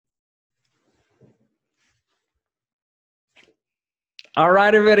All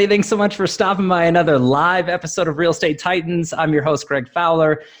right, everybody. Thanks so much for stopping by another live episode of Real Estate Titans. I'm your host, Greg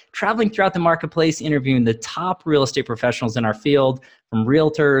Fowler, traveling throughout the marketplace, interviewing the top real estate professionals in our field, from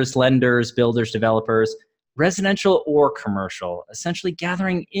realtors, lenders, builders, developers, residential or commercial, essentially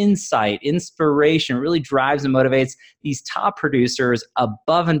gathering insight, inspiration, really drives and motivates these top producers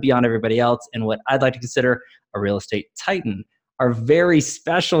above and beyond everybody else in what I'd like to consider a real estate titan. Our very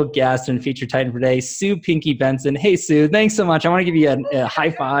special guest and featured titan for today, Sue Pinky Benson. Hey, Sue, thanks so much. I want to give you a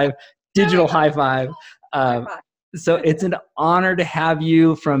high five, digital high five. Um, so it's an honor to have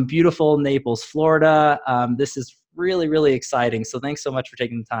you from beautiful Naples, Florida. This is really, really exciting. So thanks so much for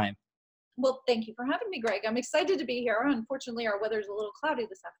taking the time. Well, thank you for having me, Greg. I'm excited to be here. Unfortunately, our weather's a little cloudy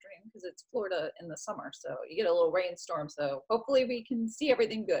this afternoon because it's Florida in the summer. So you get a little rainstorm. So hopefully we can see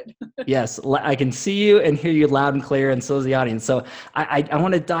everything good. Yes, I can see you and hear you loud and clear, and so is the audience. So I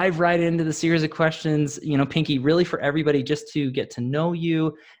want to dive right into the series of questions, Pinky, really for everybody just to get to know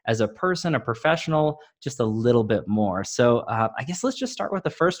you as a person, a professional, just a little bit more. So I guess let's just start with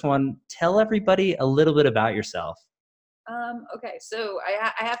the first one. Tell everybody a little bit about yourself. Okay, so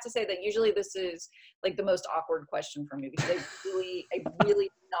I have to say that usually this is like the most awkward question for me because I really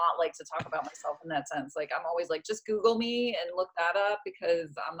do not like to talk about myself in that sense. Like I'm always like, just Google me and look that up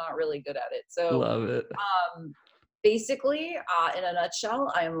because I'm not really good at it. So Love it. Basically, in a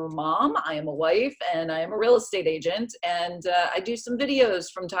nutshell, I am a mom, I am a wife, and I am a real estate agent. And I do some videos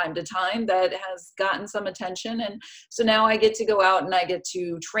from time to time that has gotten some attention. And so now I get to go out and I get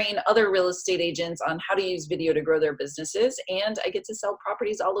to train other real estate agents on how to use video to grow their businesses. And I get to sell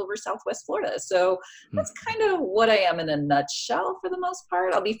properties all over Southwest Florida. So that's kind of what I am in a nutshell for the most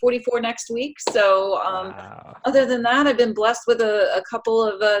part. I'll be 44 next week. So Wow. other than that, I've been blessed with a couple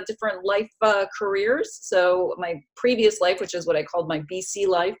of different life careers. So my previous life, which is what I called my BC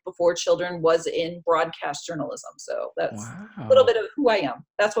life before children, was in broadcast journalism. So that's a little bit of who I am.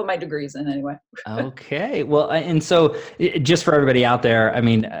 That's what my degree is in anyway. Okay. Well, and so just for everybody out there, I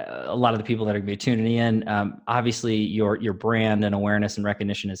mean, a lot of the people that are going to be tuning in, obviously your brand and awareness and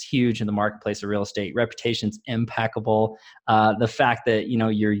recognition is huge in the marketplace of real estate. Reputation's impeccable. The fact that,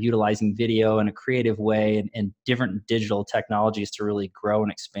 you're utilizing video in a creative way and different digital technologies to really grow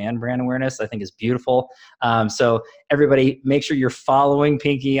and expand brand awareness, I think is beautiful. So everybody make sure you're following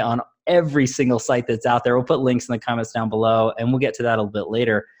Pinky on every single site that's out there. We'll put links in the comments down below and we'll get to that a little bit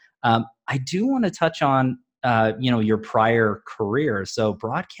later. I do want to touch on, your prior career. So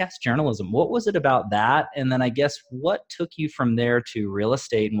broadcast journalism, what was it about that? And then I guess what took you from there to real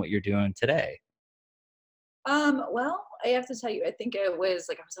estate and what you're doing today? Well, I have to tell you, I think it was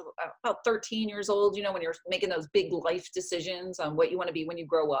like I was about 13 years old, when you're making those big life decisions on what you want to be when you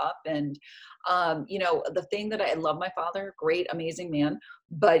grow up. And, the thing that I love my father, great, amazing man,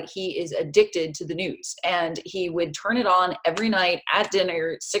 but he is addicted to the news and he would turn it on every night at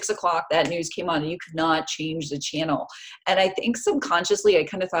dinner, 6 o'clock, that news came on and you could not change the channel. And I think subconsciously I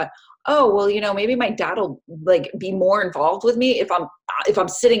kind of thought, oh, well, maybe my dad will like be more involved with me if I'm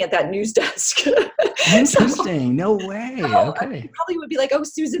sitting at that news desk. Interesting. No way. Okay. He probably would be like, oh,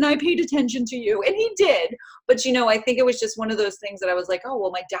 Susan, I paid attention to you. And he did. But, I think it was just one of those things that I was like, oh,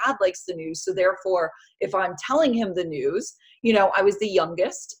 well, my dad likes the news. So therefore, if I'm telling him the news, I was the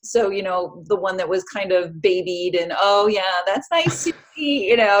youngest. So, the one that was kind of babied and, oh, yeah, that's nice,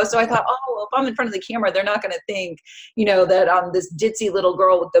 Susie, So I thought, oh, well, if I'm in front of the camera, they're not going to think, that I'm this ditzy little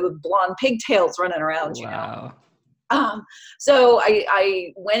girl with the blonde pigtails running around, Wow. So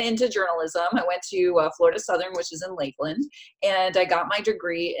I went into journalism. I went to Florida Southern, which is in Lakeland, and I got my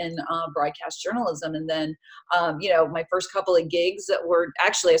degree in broadcast journalism. And then, my first couple of gigs were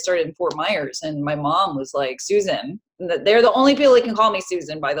actually, I started in Fort Myers, and my mom was like, Susan, they're the only people that can call me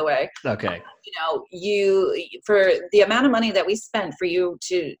Susan, by the way. Okay. You for the amount of money that we spent for you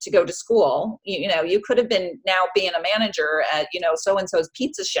to go to school, you could have been now being a manager at, so-and-so's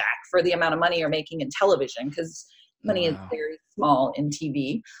Pizza Shack for the amount of money you're making in television, because money is very small in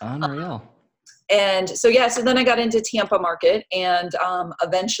TV. Unreal. And so then I got into Tampa market, and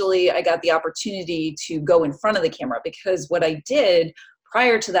eventually I got the opportunity to go in front of the camera, because what I did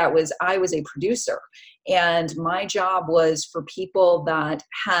prior to that was I was a producer, and my job was for people that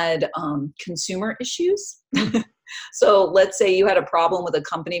had consumer issues. So let's say you had a problem with a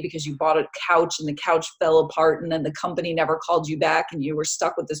company because you bought a couch and the couch fell apart and then the company never called you back and you were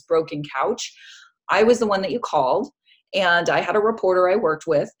stuck with this broken couch. I was the one that you called, and I had a reporter I worked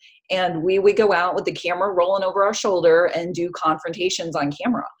with, and we would go out with the camera rolling over our shoulder and do confrontations on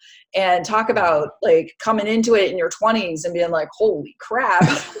camera and talk about like coming into it in your 20s and being like, holy crap.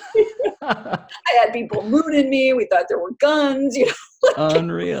 I had people mooning me. We thought there were guns,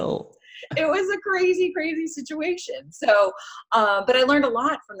 Unreal. It was a crazy, crazy situation. So, but I learned a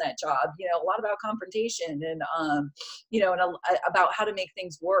lot from that job, a lot about confrontation and, about how to make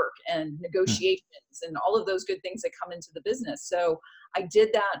things work and negotiations and all of those good things that come into the business. So I did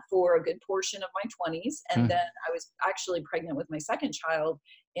that for a good portion of my 20s. And then I was actually pregnant with my second child,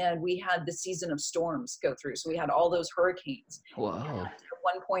 and we had the season of storms go through. So we had all those hurricanes. Whoa. And at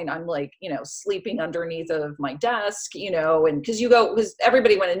one point I'm like, sleeping underneath of my desk, and because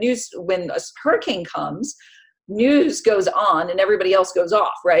everybody, when a hurricane comes, news goes on and everybody else goes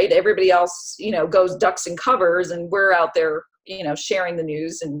off, right? Everybody else, goes ducks and covers, and we're out there, sharing the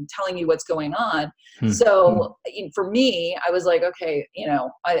news and telling you what's going on. So for me, I was like, okay,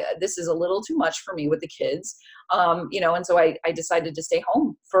 this is a little too much for me with the kids. And so I decided to stay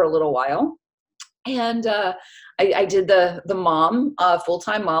home for a little while. And I did the mom,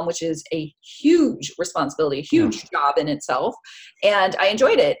 full-time mom, which is a huge responsibility, a huge job in itself. And I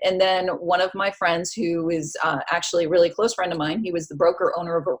enjoyed it. And then one of my friends, who is actually a really close friend of mine, he was the broker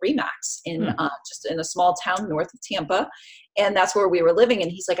owner of a Remax in just in a small town north of Tampa. And that's where we were living.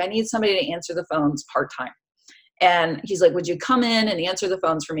 And he's like, I need somebody to answer the phones part-time. And he's like, would you come in and answer the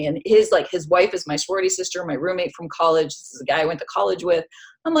phones for me? And his wife is my sorority sister, my roommate from college. This is a guy I went to college with.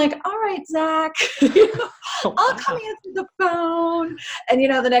 I'm like, all right, Zach, I'll come answer the phone. And,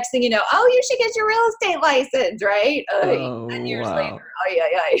 the next thing you know, oh, you should get your real estate license, right? 10 years later.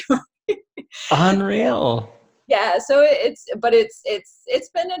 Unreal. Yeah. So it's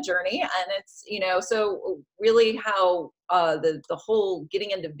been a journey, and it's, so really how the whole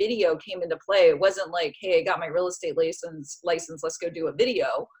getting into video came into play. It wasn't like, hey, I got my real estate license, let's go do a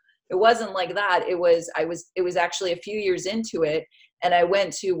video. It wasn't like that. It was actually a few years into it. And I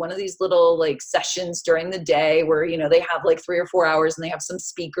went to one of these little sessions during the day where, they have 3 or 4 hours and they have some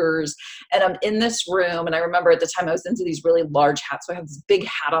speakers, and I'm in this room. And I remember at the time I was into these really large hats. So I have this big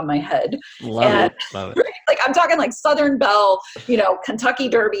hat on my head. Love it. I'm talking Southern Belle, Kentucky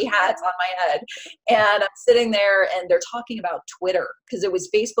Derby hats on my head. And I'm sitting there and they're talking about Twitter, because it was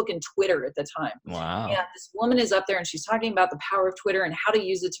Facebook and Twitter at the time. Wow. And this woman is up there and she's talking about the power of Twitter and how to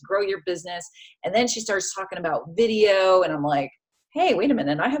use it to grow your business. And then she starts talking about video, and I'm like, hey, wait a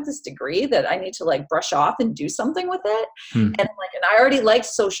minute, I have this degree that I need to brush off and do something with it. And and I already liked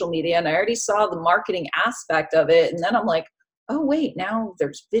social media, and I already saw the marketing aspect of it. And then I'm like, oh wait, now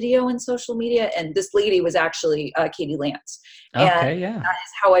there's video and social media. And this lady was actually Katie Lance. Okay, and yeah. That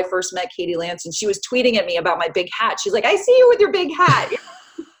is how I first met Katie Lance. And she was tweeting at me about my big hat. She's like, I see you with your big hat.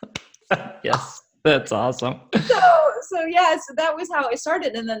 Yes. That's awesome. So that was how I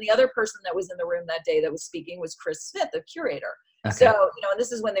started. And then the other person that was in the room that day that was speaking was Chris Smith, the curator. Okay. So, and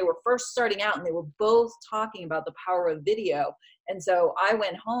this is when they were first starting out, and they were both talking about the power of video. And so I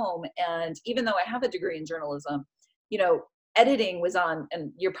went home, and even though I have a degree in journalism, editing was on,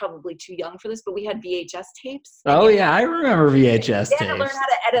 and you're probably too young for this, but we had VHS tapes. Oh yeah, I remember VHS tapes. I learned how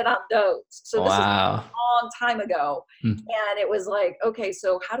to edit on those. So this is a wow. long time ago. And it was like, okay,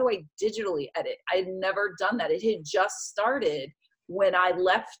 so how do I digitally edit? I had never done that. It had just started when I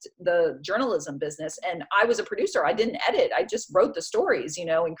left the journalism business, and I was a producer. I didn't edit. I just wrote the stories,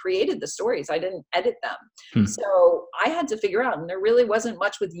 and created the stories. I didn't edit them. So I had to figure out, and there really wasn't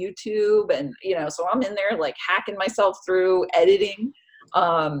much with YouTube. And, so I'm in there hacking myself through editing.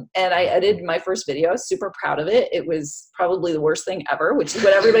 And I edited my first video. I was super proud of it. It was probably the worst thing ever, which is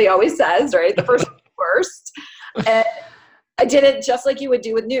what everybody always says, right? The first worst. And I did it just like you would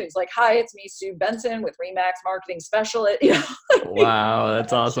do with news. Hi, it's me, Sue Benson with Remax Marketing Specialist. Wow,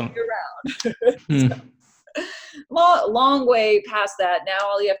 that's awesome. Around. Long way past that. Now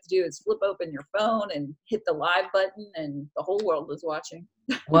all you have to do is flip open your phone and hit the live button, and the whole world is watching.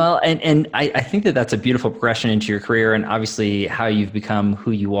 Well, and I think that's a beautiful progression into your career, and obviously how you've become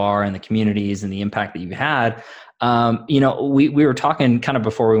who you are, and the communities and the impact that you've had. We were talking kind of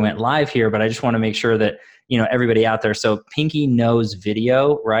before we went live here, but I just want to make sure that everybody out there. So Pinky Knows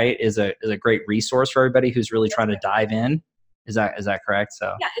Video, right, is a great resource for everybody who's really trying to dive in. Is that correct?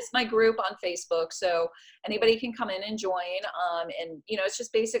 So yeah, it's my group on Facebook. So anybody can come in and join. And it's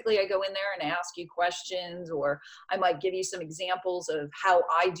just basically I go in there and ask you questions, or I might give you some examples of how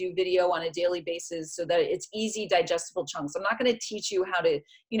I do video on a daily basis so that it's easy, digestible chunks. I'm not going to teach you how to,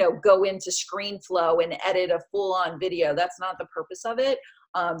 go into ScreenFlow and edit a full-on video. That's not the purpose of it.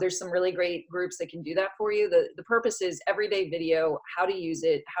 There's some really great groups that can do that for you. The purpose is everyday video, how to use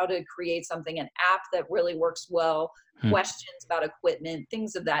it, how to create something, an app that really works well, questions about equipment,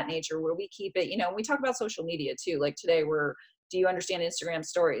 things of that nature, where we keep it, we talk about social media too. Like today we're do you understand Instagram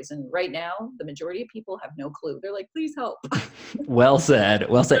stories? And right now, the majority of people have no clue. They're like, please help. Well said.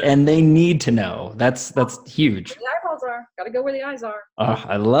 Well said. And they need to know. That's huge. Where the eyeballs are. Got to go where the eyes are. Oh,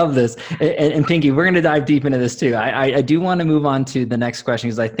 I love this. And Pinky, we're going to dive deep into this too. I do want to move on to the next question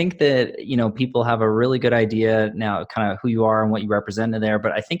because I think that, people have a really good idea now, kind of who you are and what you represent in there.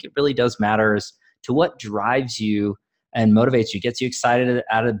 But I think it really does matter as to what drives you and motivates you, gets you excited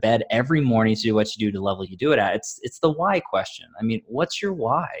out of bed every morning to do what you do to the level you do it at. It's the why question. I mean, what's your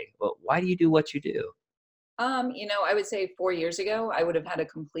why? Well, why do you do what you do? I would say 4 years ago, I would have had a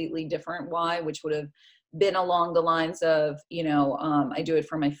completely different why, which would have been along the lines of, I do it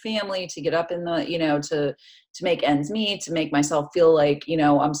for my family to get up in the, to make ends meet, to make myself feel like,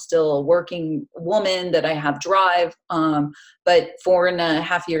 I'm still a working woman, that I have drive. But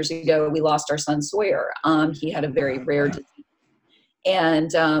 4.5 years ago, we lost our son Sawyer. He had a very rare disease. And,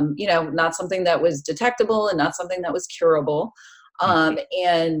 not something that was detectable and not something that was curable.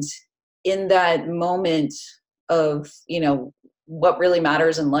 And in that moment of, what really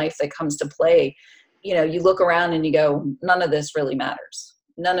matters in life that comes to play, you look around and you go, none of this really matters.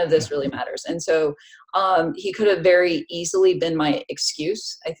 None of this really matters. And so he could have very easily been my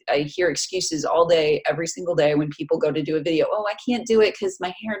excuse. I hear excuses all day, every single day when people go to do a video. Oh, I can't do it because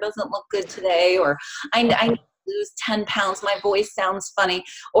my hair doesn't look good today. Or I need to lose 10 pounds. My voice sounds funny.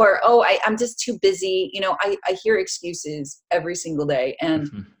 Or, oh, I'm just too busy. I hear excuses every single day. And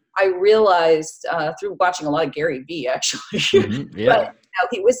I realized through watching a lot of Gary Vee, actually, but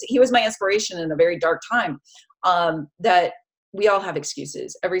he was my inspiration in a very dark time, that we all have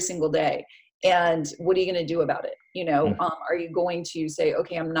excuses every single day. And what are you going to do about it? Are you going to say,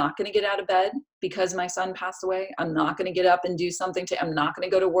 okay, I'm not going to get out of bed because my son passed away. I'm not going to get up and do something I'm not going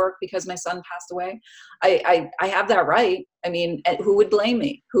to go to work because my son passed away. I have that right. I mean, who would blame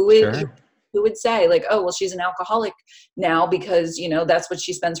me? Who would say like, oh, well, she's an alcoholic now because, that's what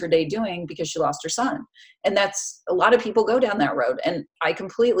she spends her day doing because she lost her son. And that's, a lot of people go down that road, and I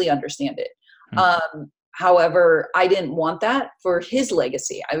completely understand it. However, I didn't want that for his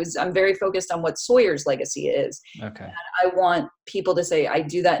legacy. I'm very focused on what Sawyer's legacy is. Okay. And I want people to say, I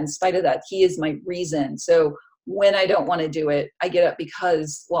do that in spite of that. He is my reason. So when I don't want to do it, I get up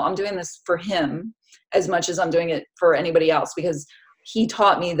because, well, I'm doing this for him as much as I'm doing it for anybody else, because he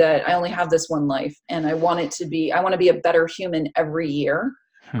taught me that I only have this one life, and I want to be a better human every year.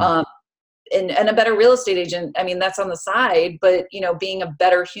 And a better real estate agent. I mean, that's on the side, but, being a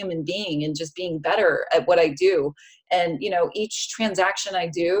better human being and just being better at what I do. And, each transaction I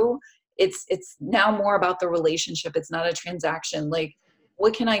do, it's now more about the relationship. It's not a transaction. Like,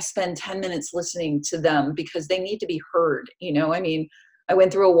 what can I spend 10 minutes listening to them because they need to be heard? I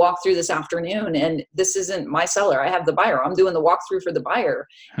went through a walkthrough this afternoon, and this isn't my seller. I have the buyer. I'm doing the walkthrough for the buyer.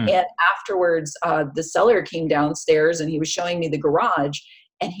 And afterwards, the seller came downstairs and he was showing me the garage,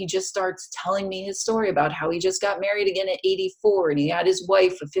 and he just starts telling me his story about how he just got married again at 84, and he had his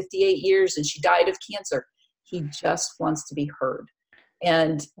wife for 58 years and she died of cancer. He just wants to be heard.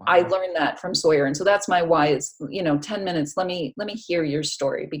 And wow. I learned that from Sawyer. And so that's my why is, 10 minutes, let me hear your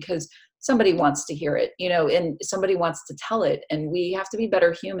story, because somebody wants to hear it, and somebody wants to tell it. And we have to be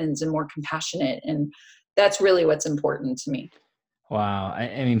better humans and more compassionate. And that's really what's important to me. Wow.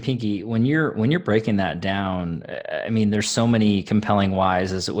 I mean, Pinky, when you're breaking that down, I mean, there's so many compelling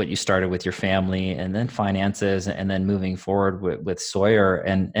whys as what you started with your family and then finances and then moving forward with Sawyer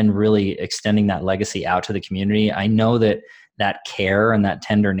and really extending that legacy out to the community. I know that care and that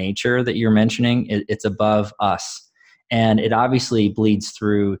tender nature that you're mentioning, it's above us. And it obviously bleeds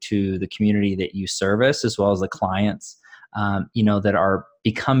through to the community that you service, as well as the clients, that are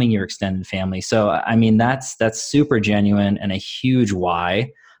becoming your extended family. So, I mean, that's super genuine and a huge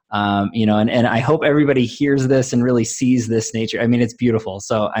why, and I hope everybody hears this and really sees this nature. I mean, it's beautiful.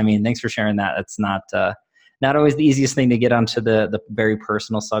 So, I mean, thanks for sharing that. It's not always the easiest thing to get onto the very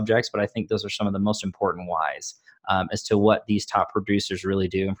personal subjects, but I think those are some of the most important whys. As to what these top producers really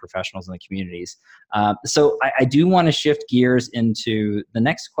do and professionals in the communities. So I do want to shift gears into the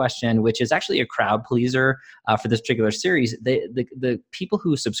next question, which is actually a crowd pleaser for this particular series. The people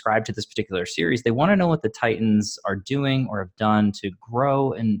who subscribe to this particular series, they want to know what the Titans are doing or have done to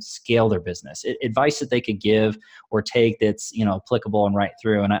grow and scale their business. Advice that they could give or take that's applicable and right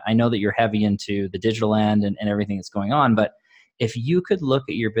through. And I know that you're heavy into the digital end and everything that's going on, but if you could look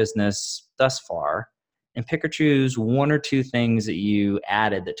at your business thus far and pick or choose one or two things that you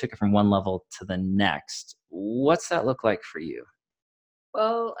added that took it from one level to the next, what's that look like for you?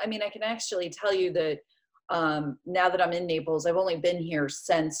 Well, I mean, I can actually tell you that now that I'm in Naples, I've only been here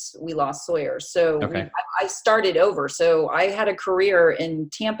since we lost Sawyer. So Okay. I started over. So I had a career in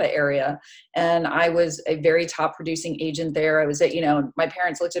Tampa area, and I was a very top producing agent there. I was at, my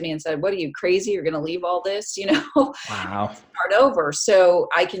parents looked at me and said, "What are you, crazy? You're going to leave all this, Wow. start over." So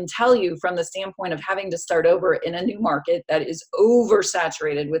I can tell you from the standpoint of having to start over in a new market that is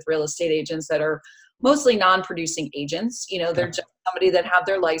oversaturated with real estate agents that are mostly non-producing agents. They're just somebody that have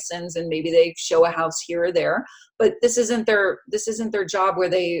their license and maybe they show a house here or there, but this isn't their job where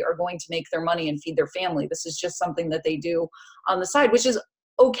they are going to make their money and feed their family. This is just something that they do on the side, which is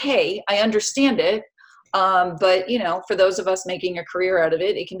okay. I understand it. But for those of us making a career out of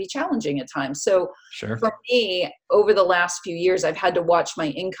it, it can be challenging at times. So Sure. for me, over the last few years, I've had to watch my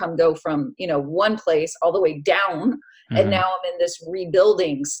income go from, one place all the way down. And now I'm in this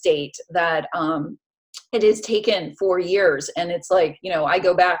rebuilding state that, it has taken 4 years. And it's like, I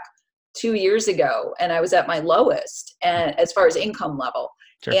go back 2 years ago and I was at my lowest and as far as income level.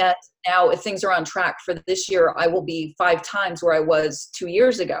 Sure. And now if things are on track for this year, I will be 5 times where I was 2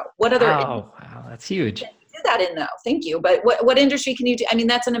 years ago. What other Wow, that's huge. do that in though? Thank you. But what industry can you do? I mean,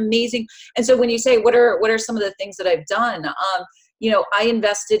 that's an amazing. And so when you say, what are some of the things that I've done? I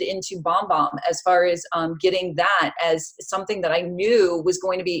invested into BombBomb as far as getting that as something that I knew was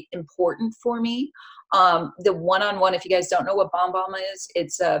going to be important for me. The one-on-one, if you guys don't know what BombBomb is,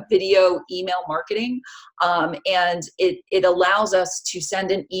 it's a video email marketing. And it allows us to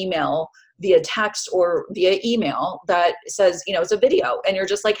send an email via text or via email that says, it's a video. And you're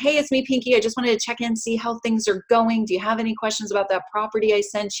just like, "Hey, it's me, Pinky. I just wanted to check in, see how things are going. Do you have any questions about that property I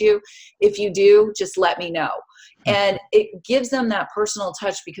sent you? If you do, just let me know." And it gives them that personal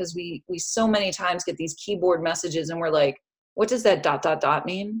touch because we so many times get these keyboard messages and we're like, "What does that ...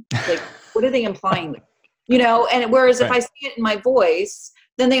 mean? Like, what are they implying?" And whereas if I see it in my voice,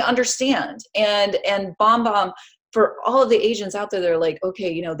 then they understand. And BombBomb, for all of the agents out there, they're like,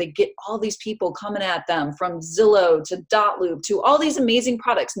 okay, they get all these people coming at them from Zillow to Dotloop to all these amazing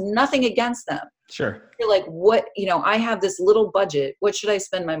products, nothing against them. Sure. You're like, what, I have this little budget. What should I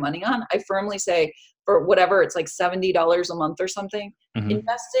spend my money on? I firmly say, for whatever, it's like $70 a month or something.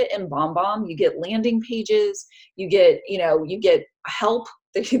 Invest it in BombBomb. You get landing pages. You get help.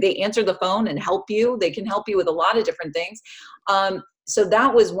 They answer the phone and help you. They can help you with a lot of different things. So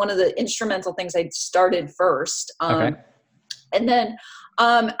that was one of the instrumental things I started first. Okay. And then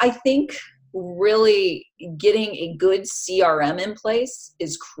I think really getting a good CRM in place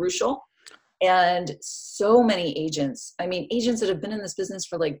is crucial. And so many agents that have been in this business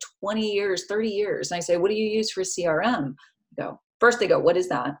for like 20 years, 30 years. And I say, "What do you use for CRM?" They go, "What is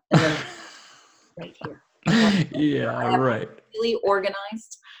that?" And then right here. Yeah, right. Really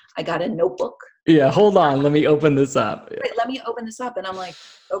organized. I got a notebook. Yeah, hold on. Let me open this up. Right, let me open this up. And I'm like,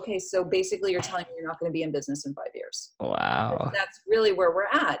 okay, so basically you're telling me you're not going to be in business in 5 years. Wow. That's really where we're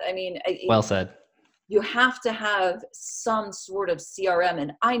at. I mean, Well said. You have to have some sort of CRM.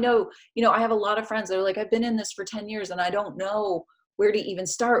 And I know, I have a lot of friends that are like, "I've been in this for 10 years and I don't know where to even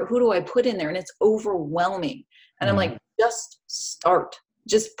start. Who do I put in there?" And it's overwhelming. And I'm like, just start.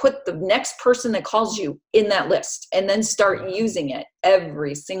 Just put the next person that calls you in that list and then start using it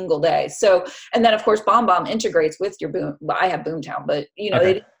every single day. So, and then of course, BombBomb integrates with your Boom. I have Boomtown, but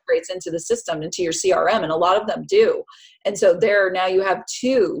it integrates into the system, into your CRM, and a lot of them do. And so now you have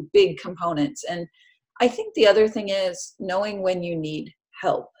 2 big components. And I think the other thing is knowing when you need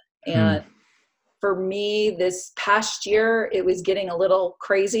help. And for me, this past year, it was getting a little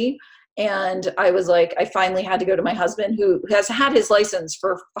crazy. And I was like, I finally had to go to my husband, who has had his license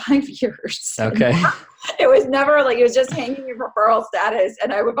for 5 years. Okay. It was never like, it was just hanging in referral status.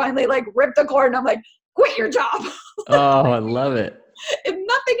 And I would finally rip the cord and I'm like, "Quit your job." Oh, I love it. If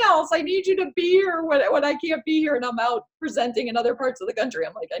nothing else, I need you to be here when I can't be here and I'm out presenting in other parts of the country.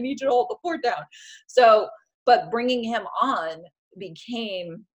 I'm like, I need you to hold the fort down. So, but bringing him on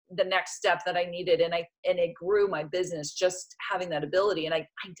became the next step that I needed. And it grew my business, just having that ability. And I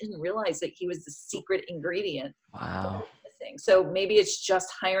didn't realize that he was the secret ingredient. Wow. So maybe it's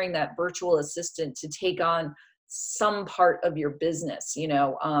just hiring that virtual assistant to take on some part of your business,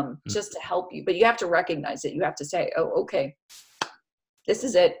 just to help you. But you have to recognize it. You have to say, "Oh, okay, this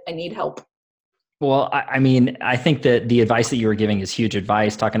is it. I need help." Well, I think that the advice that you were giving is huge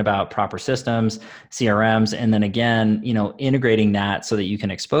advice, talking about proper systems, CRMs, and then again, integrating that so that you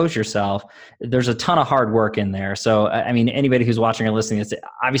can expose yourself. There's a ton of hard work in there. So, anybody who's watching or listening,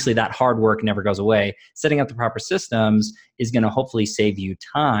 obviously that hard work never goes away. Setting up the proper systems is going to hopefully save you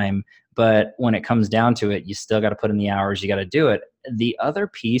time. But when it comes down to it, you still got to put in the hours, you got to do it. the other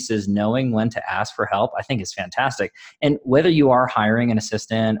piece is knowing when to ask for help, I think is fantastic. And whether you are hiring an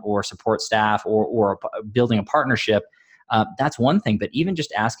assistant or support staff or building a partnership, that's one thing. But even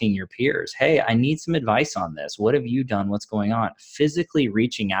just asking your peers, hey, I need some advice on this. What have you done? What's going on? Physically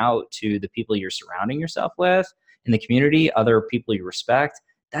reaching out to the people you're surrounding yourself with in the community, other people you respect.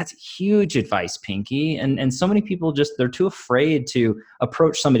 That's huge advice, Pinky. And so many people they're too afraid to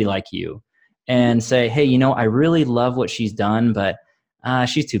approach somebody like you and say, hey, I really love what she's done, but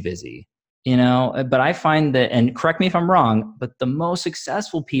she's too busy. But I find that, and correct me if I'm wrong, but the most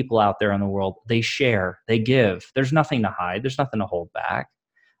successful people out there in the world, they share, they give. There's nothing to hide. There's nothing to hold back.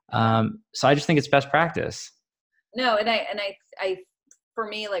 So I just think it's best practice. No, and I, for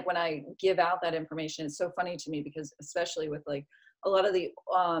me, like when I give out that information, it's so funny to me because especially with like a lot of the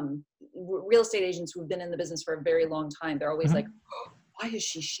real estate agents who've been in the business for a very long time, they're always like, oh, why is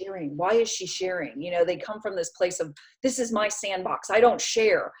she sharing? Why is she sharing? They come from this place of, this is my sandbox, I don't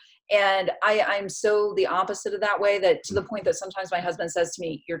share. And I'm so the opposite of that way, that to the point that sometimes my husband says to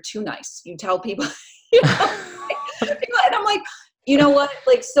me, you're too nice. You tell people, and I'm like, you know what?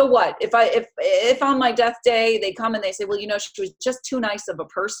 Like, so what? If on my death day they come and they say, well, she was just too nice of a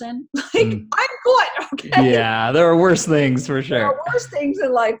person. Like, I'm good. Okay. Yeah, there are worse things for sure. There are worse things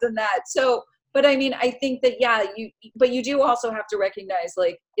in life than that. So, but I mean, I think that, but you do also have to recognize,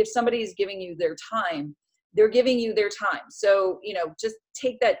 like, if somebody is giving you their time, they're giving you their time. So, just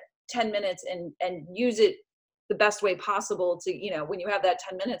take that 10 minutes and use it the best way possible to, when you have that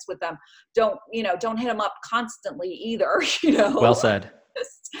 10 minutes with them, don't hit them up constantly either, Well said.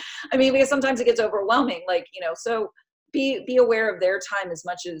 I mean, because sometimes it gets overwhelming, like, so be aware of their time as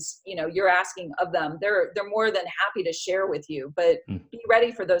much as, you're asking of them. They're more than happy to share with you, but be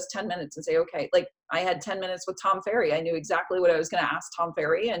ready for those 10 minutes and say, okay, like I had 10 minutes with Tom Ferry. I knew exactly what I was going to ask Tom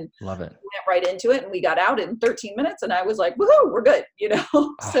Ferry, and love it. Went right into it, and we got out in 13 minutes and I was like, woohoo, we're good,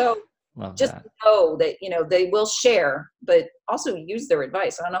 So just know that, they will share, but also use their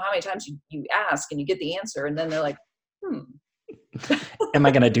advice. I don't know how many times you ask and you get the answer and then they're like, am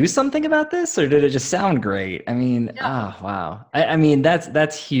I going to do something about this, or did it just sound great? I mean, Oh, wow. I mean,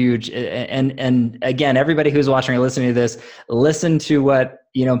 that's huge. And again, everybody who's watching or listening to this, listen to what,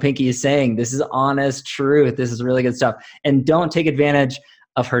 Pinky is saying. This is honest truth. This is really good stuff. And don't take advantage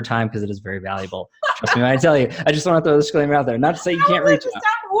of her time, because it is very valuable. Trust me when I tell you. I just want to throw the disclaimer out there. Not to say you can't reach out. Sound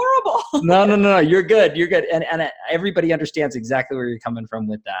horrible. No. You're good. You're good. And everybody understands exactly where you're coming from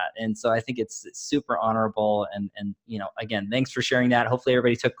with that. And so I think it's super honorable. And again, thanks for sharing that. Hopefully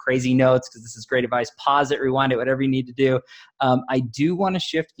everybody took crazy notes, because this is great advice. Pause it, rewind it, whatever you need to do. I do want to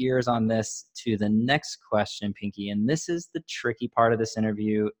shift gears on this to the next question, Pinky. And this is the tricky part of this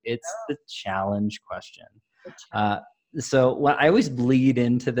interview. It's the challenge question. So what I always bleed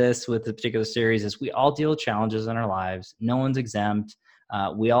into this with the particular series is we all deal with challenges in our lives. No one's exempt.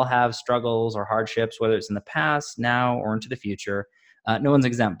 We all have struggles or hardships, whether it's in the past, now, or into the future. No one's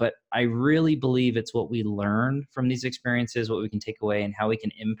exempt. But I really believe it's what we learn from these experiences, what we can take away, and how we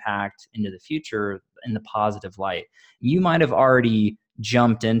can impact into the future in the positive light. You might have already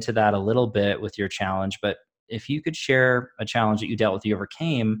jumped into that a little bit with your challenge, but if you could share a challenge that you dealt with, you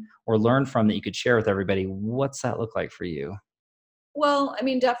overcame, or learned from, that you could share with everybody, what's that look like for you? Well, I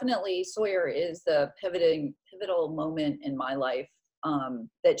mean, definitely Sawyer is the pivotal moment in my life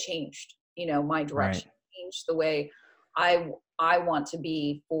that changed, my direction, changed the way I want to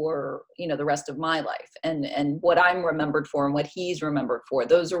be for, the rest of my life, and what I'm remembered for and what he's remembered for.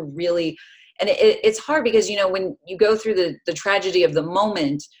 Those are really, and it's hard because, when you go through the tragedy of the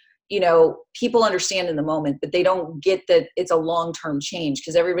moment, people understand in the moment, but they don't get that it's a long-term change,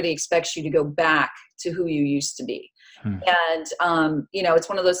 because everybody expects you to go back to who you used to be. And, it's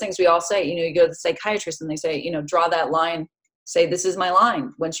one of those things we all say, you go to the psychiatrist and they say, draw that line, say, this is my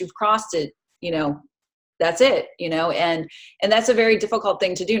line. Once you've crossed it, that's it, and that's a very difficult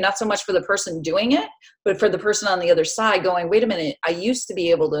thing to do, not so much for the person doing it, but for the person on the other side going, wait a minute, I used to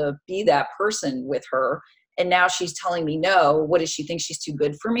be able to be that person with her, and now she's telling me no. What does she think? She's too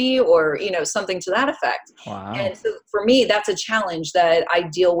good for me, or, something to that effect. Wow. And so for me, that's a challenge that I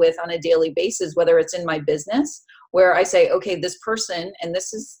deal with on a daily basis, whether it's in my business, where I say, okay, this person, and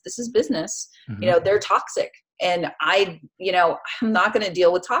this is business, they're toxic. And I'm not going to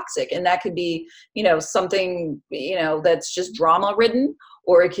deal with toxic. And that could be, something, that's just drama ridden,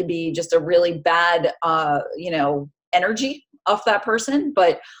 or it could be just a really bad, energy of that person.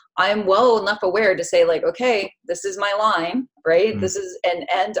 But I'm well enough aware to say, like, okay, this is my line, right? This is,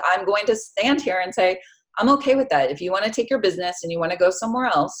 and I'm going to stand here and say, I'm okay with that. If you want to take your business and you want to go somewhere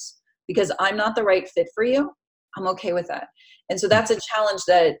else because I'm not the right fit for you, I'm okay with that. And so that's a challenge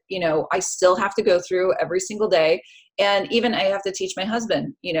that, I still have to go through every single day. And even I have to teach my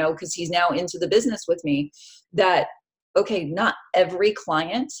husband, you know, because he's now into the business with me, that, okay, not every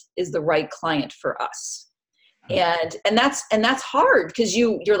client is the right client for us. And that's hard, because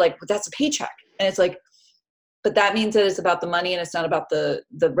you're like, well, that's a paycheck. And it's like, but that means that it's about the money and it's not about the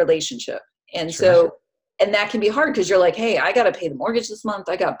relationship. And Sure. so, and that can be hard, because you're like, hey, I got to pay the mortgage this month.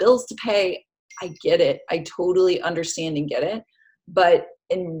 I got bills to pay. I get it. I totally understand and get it. But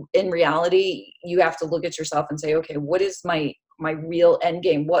in reality, you have to look at yourself and say, okay, what is my real end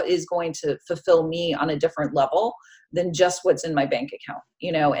game? What is going to fulfill me on a different level than just what's in my bank account,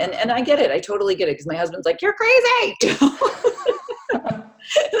 you know? And I get it. I totally get it. Because my husband's like, you're crazy.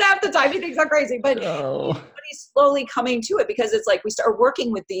 Half the time he thinks I'm crazy, but he's slowly coming to it, because it's like we start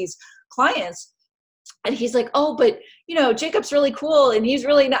working with these clients and he's like, oh, but you know, Jacob's really cool. And he's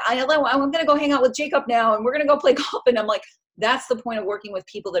really not, I'm going to go hang out with Jacob now. And we're going to go play golf. And I'm like, that's the point of working with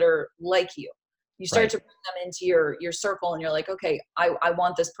people that are like you. You start to bring them into your circle, and you're like, okay, I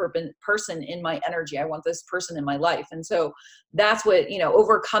want this person in my energy. I want this person in my life. And so that's what, you know,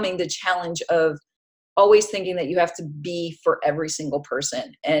 overcoming the challenge of always thinking that you have to be for every single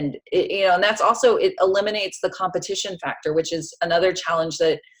person. And you know, and that's also, it eliminates the competition factor, which is another challenge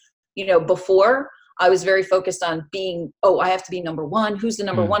that, you know, before I was very focused on being, I have to be number one. Who's the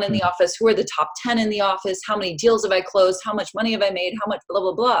number one in the office? Who are the top 10 in the office? How many deals have I closed? How much money have I made? How much blah,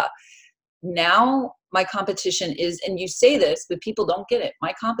 blah, blah. Now my competition is, and you say this, but people don't get it.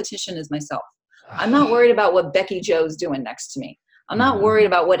 My competition is myself. I'm not worried about what Becky Joe's doing next to me. I'm not worried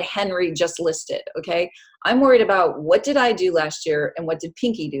about what Henry just listed. Okay. I'm worried about what did I do last year and what did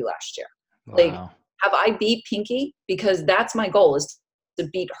Pinky do last year? Wow. Like, have I beat Pinky? Because that's my goal, is to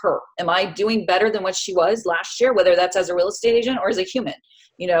beat her. Am I doing better than what she was last year, whether that's as a real estate agent or as a human?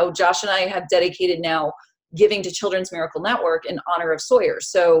 You know, Josh and I have dedicated now giving to Children's Miracle Network in honor of Sawyer.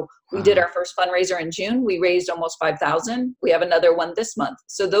 So we did our first fundraiser in June. We raised almost 5,000. We have another one this month.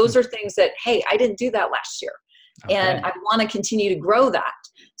 So those are things that, hey, I didn't do that last year. Okay. And I want to continue to grow that.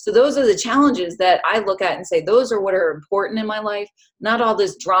 So those are the challenges that I look at and say, those are what are important in my life, not all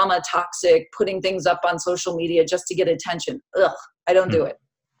this drama, toxic, putting things up on social media just to get attention. Ugh, I don't do it.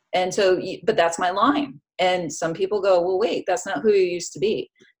 And so, but that's my line. And some people go, well, wait, that's not who you used to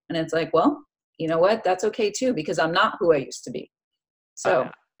be. And it's like, well, you know what? That's okay too, because I'm not who I used to be. So.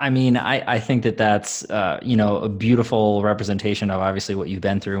 I mean, I think that that's, you know, a beautiful representation of obviously what you've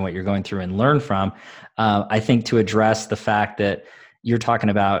been through and what you're going through and learn from. I think to address the fact that you're talking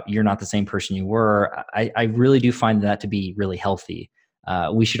about you're not the same person you were, I really do find that to be really healthy.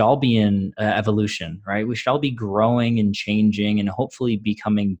 We should all be in evolution, right? We should all be growing and changing and hopefully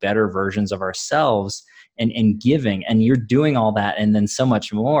becoming better versions of ourselves and giving. And you're doing all that and then so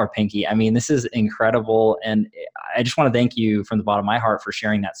much more, Pinky. I mean, this is incredible. And I just want to thank you from the bottom of my heart for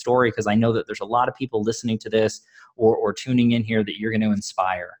sharing that story, because I know that there's a lot of people listening to this or tuning in here that you're going to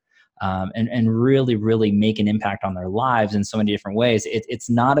inspire. And really, really make an impact on their lives in so many different ways. It's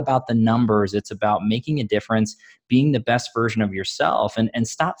not about the numbers. It's about making a difference, being the best version of yourself, and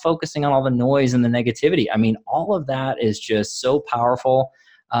stop focusing on all the noise and the negativity. I mean, all of that is just so powerful.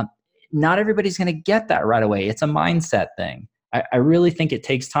 Not everybody's going to get that right away. It's a mindset thing. I really think it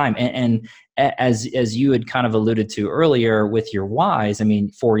takes time. And as you had kind of alluded to earlier with your whys, I mean,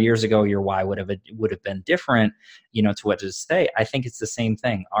 4 years ago, your why would have been different, you know, to what it is today. I think it's the same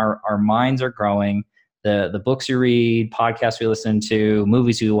thing. Our minds are growing. The books you read, podcasts we listen to,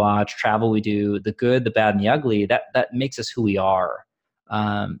 movies we watch, travel we do, the good, the bad, and the ugly, that makes us who we are.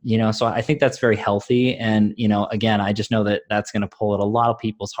 You know, so I think that's very healthy. And, you know, again, I just know that that's going to pull at a lot of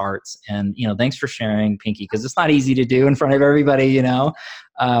people's hearts. And, you know, thanks for sharing, Pinky, because it's not easy to do in front of everybody, you know,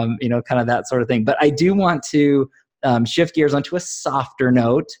 kind of that sort of thing. But I do want to shift gears onto a softer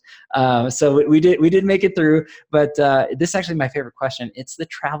note. So we did make it through, but this is actually my favorite question. It's the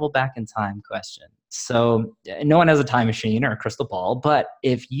travel back in time question. So no one has a time machine or a crystal ball, but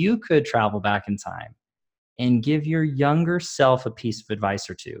if you could travel back in time and give your younger self a piece of advice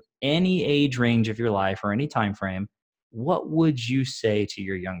or two, any age range of your life or any time frame, what would you say to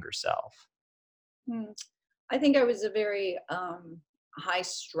your younger self? I think I was a very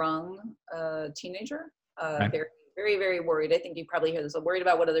high-strung teenager, very, very, very worried. I think you probably hear this. I'm worried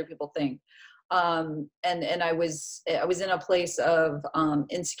about what other people think, and I was in a place of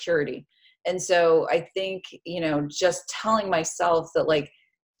insecurity, and so I think, you know, just telling myself that, like,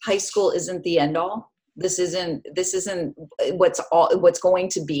 high school isn't the end all. This isn't what's going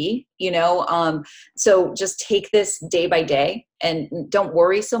to be, you know? So just take this day by day and don't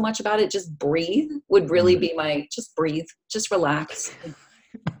worry so much about it. Just breathe would really be just breathe, just relax.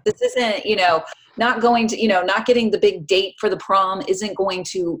 This isn't, not going to, not getting the big date for the prom isn't going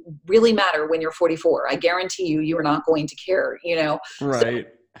to really matter when you're 44. I guarantee you are not going to care. So Right.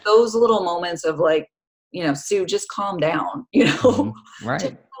 those little moments of like, Sue, just calm down, just Right.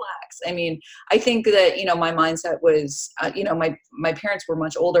 relax. I mean, I think that, my mindset was, my parents were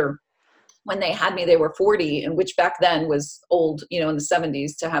much older. When they had me, they were 40, and which back then was old, in the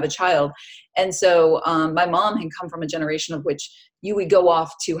 70s to have a child. And so my mom had come from a generation of which you would go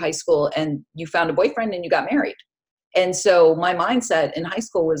off to high school and you found a boyfriend and you got married. And so my mindset in high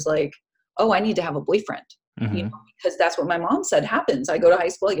school was like, oh, I need to have a boyfriend, Hmm. because that's what my mom said happens. I go to high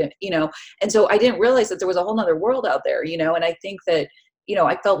school again. And so I didn't realize that there was a whole nother world out there, and I think that,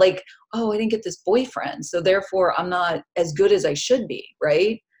 I felt like, oh, I didn't get this boyfriend, so therefore I'm not as good as I should be.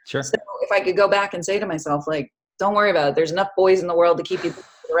 Right. So Sure. if I could go back and say to myself, like, don't worry about it. There's enough boys in the world to keep you for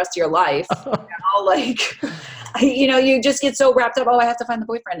the rest of your life. Like, you just get so wrapped up. Oh, I have to find the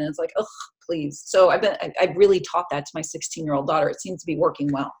boyfriend. And it's like, oh, please. So I've really taught that to my 16-year-old daughter. It seems to be working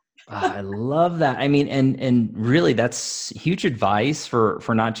well. I love that. I mean, and really that's huge advice for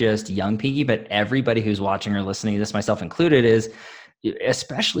not just young Pinky, but everybody who's watching or listening to this, myself included, is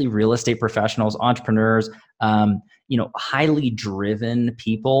especially real estate professionals, entrepreneurs, highly driven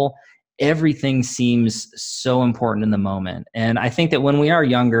people. Everything seems so important in the moment. And I think that when we are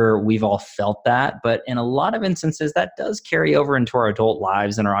younger, we've all felt that. But in a lot of instances, that does carry over into our adult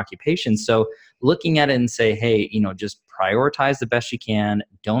lives and our occupations. So looking at it and say, hey, just prioritize the best you can.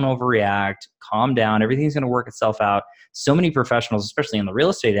 Don't overreact. Calm down. Everything's going to work itself out. So many professionals, especially in the real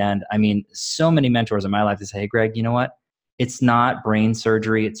estate end, I mean, so many mentors in my life that say, hey, Greg, you know what? It's not brain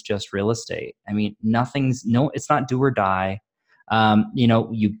surgery. It's just real estate. I mean, it's not do or die.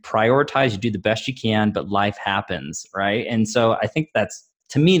 You prioritize, you do the best you can, but life happens, right? And so I think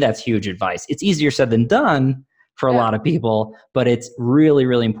to me, that's huge advice. It's easier said than done for a Yeah. lot of people, but it's really,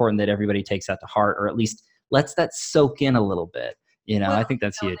 really important that everybody takes that to heart, or at least lets that soak in a little bit. Well, I think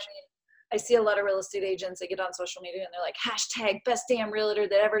that's huge. I see a lot of real estate agents, they get on social media and they're like, hashtag best damn realtor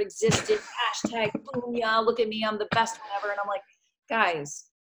that ever existed. Hashtag boom, yeah, look at me, I'm the best one ever. And I'm like, guys,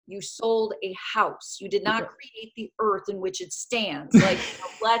 you sold a house. You did not create the earth in which it stands. Like,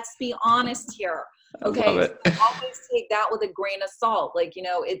 let's be honest here. Okay. I love it. So always take that with a grain of salt. Like,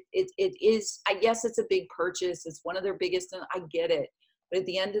 it is, I guess it's a big purchase. It's one of their biggest, and I get it. But at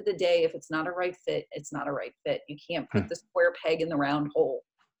the end of the day, if it's not a right fit, it's not a right fit. You can't put the square peg in the round hole.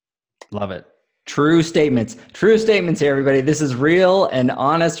 Love it. True statements here, everybody. This is real and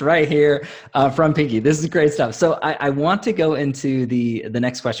honest right here from Pinky. This is great stuff. So I want to go into the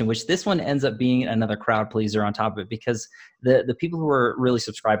next question, which this one ends up being another crowd pleaser on top of it, because the people who are really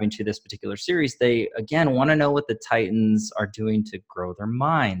subscribing to this particular series, they, again, want to know what the Titans are doing to grow their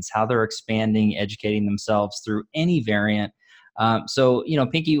minds, how they're expanding, educating themselves through any variant. So,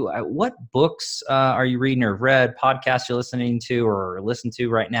 Pinky, what books are you reading or read, podcasts you're listening to or listen to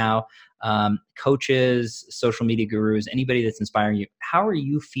right now? Coaches, social media gurus, anybody that's inspiring you. How are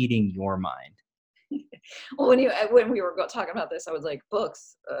you feeding your mind? Well, when we were talking about this, I was like,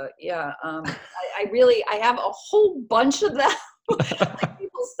 books. Yeah. I have a whole bunch of them. Like,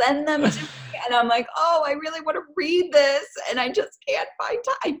 people send them to me and I'm like, oh, I really want to read this. And I just can't find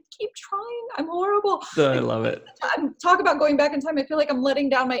time. I keep trying. I'm horrible. I love it. Talk about going back in time. I feel like I'm letting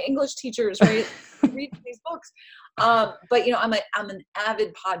down my English teachers, right? Reading these books. But I'm an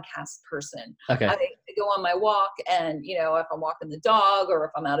avid podcast person. Okay. I go on my walk, and if I'm walking the dog or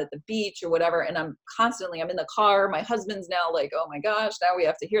if I'm out at the beach or whatever, and I'm in the car. My husband's now like, oh my gosh, now we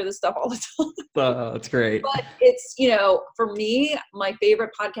have to hear this stuff all the time. That's great. But it's, for me, my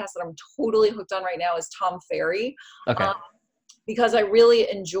favorite podcast that I'm totally hooked on right now is Tom Ferry. Okay. Because I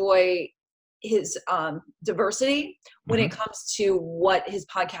really enjoy his diversity when it comes to what his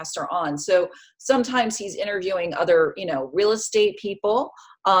podcasts are on. So sometimes he's interviewing other, real estate people,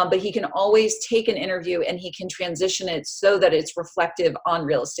 but he can always take an interview and he can transition it so that it's reflective on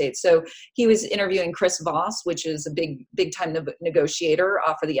real estate. So he was interviewing Chris Voss, which is a big time negotiator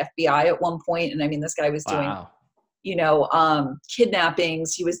for the FBI at one point. And I mean, this guy was doing,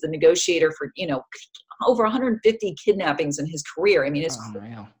 kidnappings. He was the negotiator for, over 150 kidnappings in his career. I mean, it's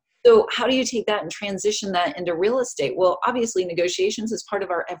So how do you take that and transition that into real estate? Well, obviously negotiations is part of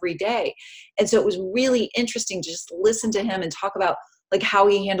our everyday. And so it was really interesting to just listen to him and talk about like how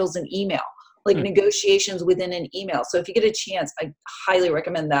he handles an email, like negotiations within an email. So if you get a chance, I highly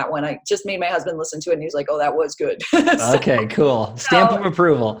recommend that one. I just made my husband listen to it and he was like, oh, that was good. Okay, cool. Stamp of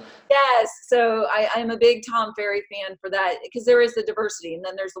approval. Yes. So I'm a big Tom Ferry fan for that, because there is the diversity. And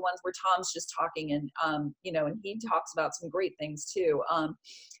then there's the ones where Tom's just talking and, and he talks about some great things too.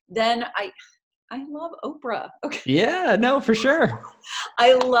 Then I love Oprah. Okay. Yeah, no, for sure.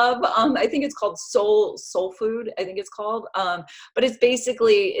 I love, I think it's called Soul Food. I think it's called, but it's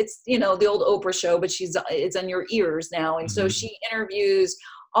basically, it's, you know, the old Oprah show, but it's on your ears now. And so she interviews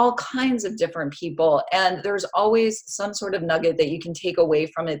all kinds of different people. And there's always some sort of nugget that you can take away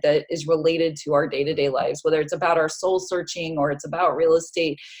from it that is related to our day-to-day lives, whether it's about our soul searching or it's about real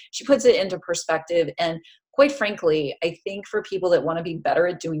estate. She puts it into perspective. And quite frankly, I think for people that want to be better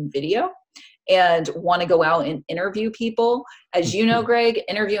at doing video and want to go out and interview people, as you know, Greg,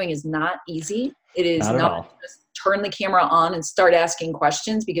 interviewing is not easy. It is Not at all. just turn the camera on and start asking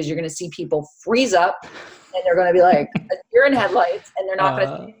questions, because you're going to see people freeze up and they're going to be like you're in headlights, and they're not going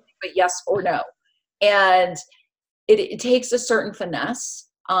to say anything but yes or no. And it takes a certain finesse.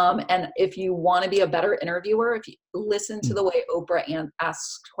 And if you want to be a better interviewer, if you listen to the way Oprah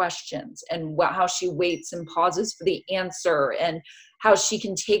asks questions, and how she waits and pauses for the answer, and how she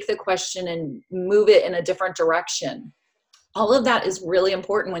can take the question and move it in a different direction. All of that is really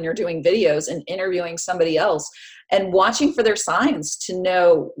important when you're doing videos and interviewing somebody else, and watching for their signs to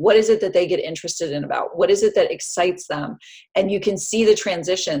know what is it that they get interested in about, what is it that excites them. And you can see the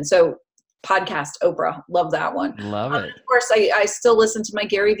transition. So podcast, Oprah, love that one. Love it. Of course, I still listen to my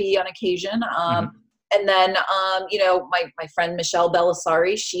Gary Vee on occasion. And then, you know, my friend Michelle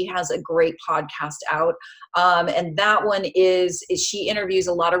Belisari, she has a great podcast out. And that one is she interviews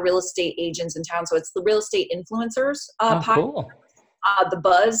a lot of real estate agents in town. So it's the Real Estate Influencers podcast. Cool. The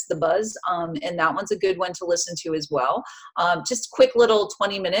Buzz, and that one's a good one to listen to as well. Just quick little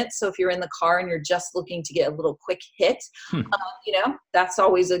 20 minutes. So if you're in the car and you're just looking to get a little quick hit, you know, that's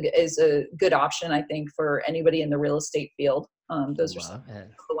always is a good option, I think, for anybody in the real estate field. Those are some of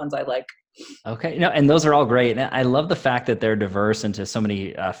the ones I like. Okay. No, and those are all great. And I love the fact that they're diverse into so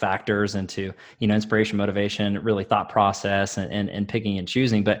many factors, into, you know, inspiration, motivation, really thought process, and picking and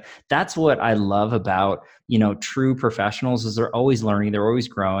choosing. But that's what I love about, you know, true professionals, is they're always learning, they're always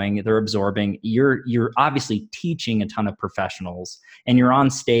growing, they're absorbing. You're obviously teaching a ton of professionals, and you're on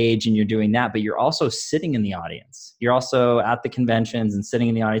stage and you're doing that, but you're also sitting in the audience. You're also at the conventions and sitting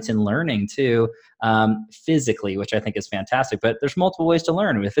in the audience and learning too, physically, which I think is fantastic. But there's multiple ways to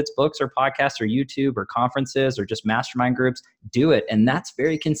learn. If it's books or podcasts or YouTube or conferences or just mastermind groups, do it. And that's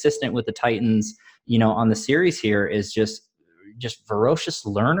very consistent with the Titans, you know, on the series here, is just ferocious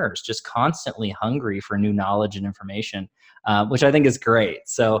learners, just constantly hungry for new knowledge and information, which I think is great.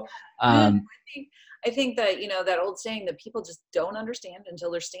 So I think that, you know, that old saying that people just don't understand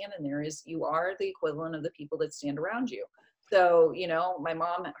until they're standing there is, you are the equivalent of the people that stand around you. So, you know, my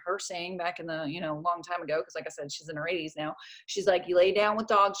mom, her saying back in the, you know, long time ago, because like I said, she's in her 80s now, she's like, you lay down with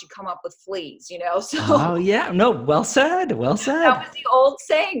dogs, you come up with fleas, you know? So, oh yeah, no, well said. Well said. That was the old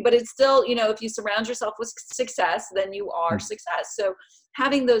saying, but it's still, you know, if you surround yourself with success, then you are success. So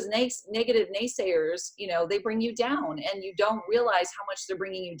having those negative naysayers, you know, they bring you down, and you don't realize how much they're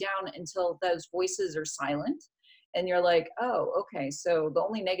bringing you down until those voices are silent. And you're like, oh, okay, so the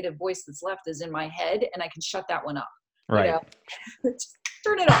only negative voice that's left is in my head, and I can shut that one up. Right. You know?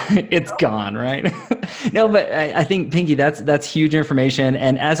 Turn it off. It's gone, right? No, but I think, Pinky, that's huge information.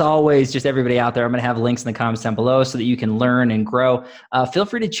 And as always, just everybody out there, I'm going to have links in the comments down below so that you can learn and grow. Feel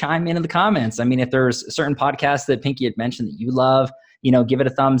free to chime in the comments. I mean, if there's certain podcasts that Pinky had mentioned that you love, you know, give it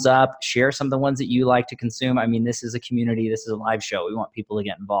a thumbs up, share some of the ones that you like to consume. I mean, this is a community. This is a live show. We want people to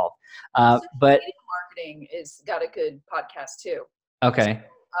get involved. But marketing is got a good podcast too. Okay.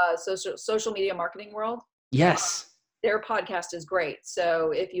 Social Media Marketing World. Yes. Their podcast is great. So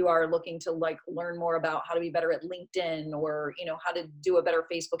if you are looking to like learn more about how to be better at LinkedIn, or, you know, how to do a better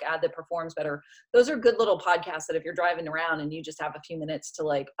Facebook ad that performs better, those are good little podcasts that if you're driving around and you just have a few minutes to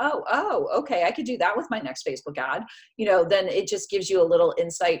like, oh, okay, I could do that with my next Facebook ad, you know, then it just gives you a little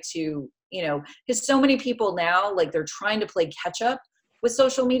insight to, you know, because so many people now, like, they're trying to play catch up with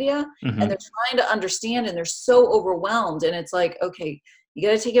social media, and they're trying to understand, and they're so overwhelmed. And it's like, okay, you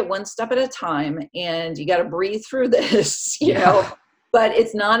got to take it one step at a time, and you got to breathe through this, you know, but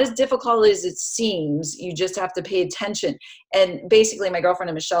it's not as difficult as it seems. You just have to pay attention. And basically, my girlfriend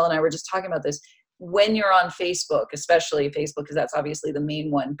and Michelle and I were just talking about this. When you're on Facebook, especially Facebook, because that's obviously the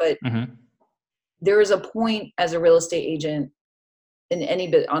main one, but there is a point as a real estate agent in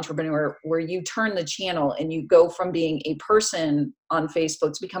any entrepreneur where you turn the channel and you go from being a person on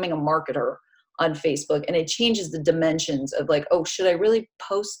Facebook to becoming a marketer on Facebook. And it changes the dimensions of like, oh, should I really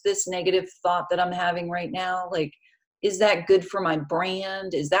post this negative thought that I'm having right now? Like, is that good for my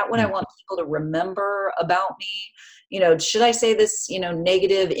brand? Is that what I want people to remember about me? You know, should I say this, you know,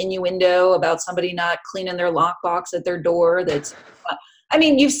 negative innuendo about somebody not cleaning their lockbox at their door? I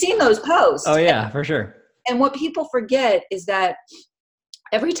mean, you've seen those posts. Oh yeah, for sure. And what people forget is that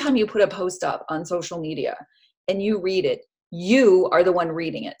every time you put a post up on social media and you read it, you are the one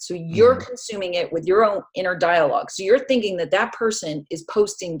reading it. So you're consuming it with your own inner dialogue. So you're thinking that that person is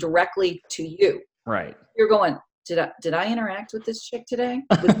posting directly to you. Right. You're going, did I interact with this chick today?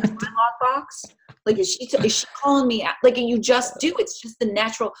 With my lockbox? Like, is she calling me out? Like, you just do. It's just the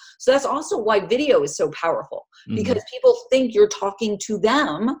natural. So that's also why video is so powerful, because people think you're talking to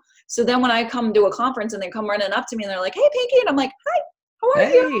them. So then when I come to a conference and they come running up to me and they're like, "Hey, Pinky," and I'm like, "Hi, how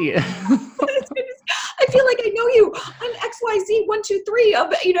are you?" I feel like I know you on XYZ123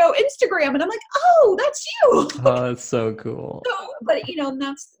 of Instagram, and I'm like, "Oh, that's you." Oh, that's so cool. So, but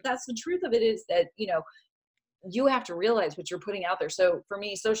that's the truth of it, is that you have to realize what you're putting out there. So for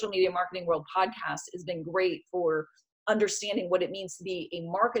me, Social Media Marketing World podcast has been great for understanding what it means to be a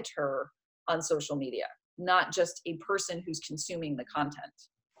marketer on social media, not just a person who's consuming the content.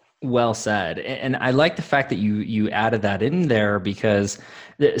 Well said. And I like the fact that you added that in there, because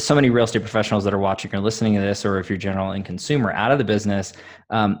so many real estate professionals that are watching or listening to this, or if you're general and consumer out of the business,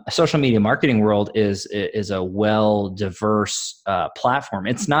 social media marketing world is a well diverse platform.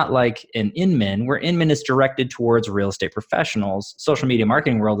 It's not like an Inman, where Inman is directed towards real estate professionals. Social media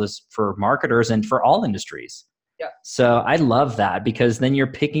marketing world is for marketers and for all industries. Yeah. So I love that, because then you're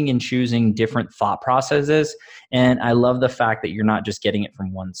picking and choosing different thought processes. And I love the fact that you're not just getting it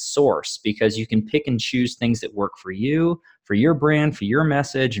from one source, because you can pick and choose things that work for you, for your brand, for your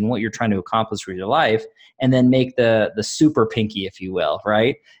message, and what you're trying to accomplish with your life, and then make the super Pinky, if you will,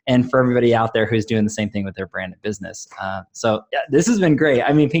 right? And for everybody out there who's doing the same thing with their brand and business. So yeah, this has been great.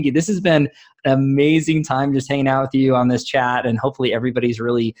 I mean, Pinky, this has been an amazing time just hanging out with you on this chat, and hopefully everybody's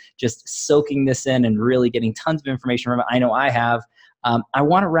really just soaking this in and really getting tons of information from it. I know I have. I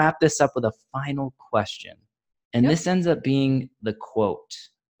want to wrap this up with a final question. And this ends up being the quote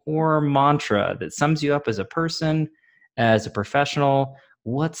or mantra that sums you up as a person, as a professional.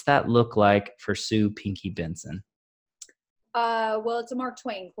 What's that look like for Sue Pinky Benson? Well, it's a Mark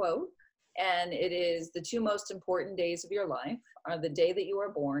Twain quote, and it is, "The two most important days of your life are the day that you are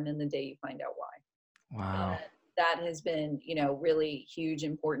born and the day you find out why." Wow. And that has been, really huge,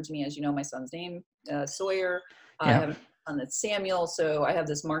 important to me. As you know, my son's name, Sawyer. I have a son that's Samuel. So I have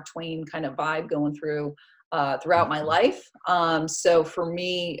this Mark Twain kind of vibe going throughout my life. So for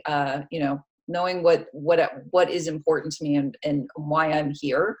me, knowing what is important to me and why I'm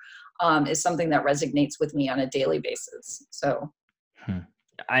here is something that resonates with me on a daily basis. So.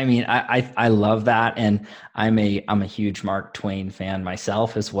 I mean, I love that, and I'm a huge Mark Twain fan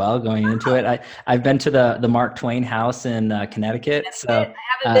myself as well. Going into it, I've been to the Mark Twain house in Connecticut. So I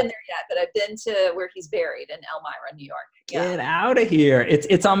haven't been there yet, but I've been to where he's buried in Elmira, New York. Get out of here!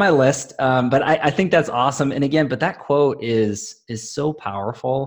 It's on my list, but I think that's awesome. And again, but that quote is so powerful.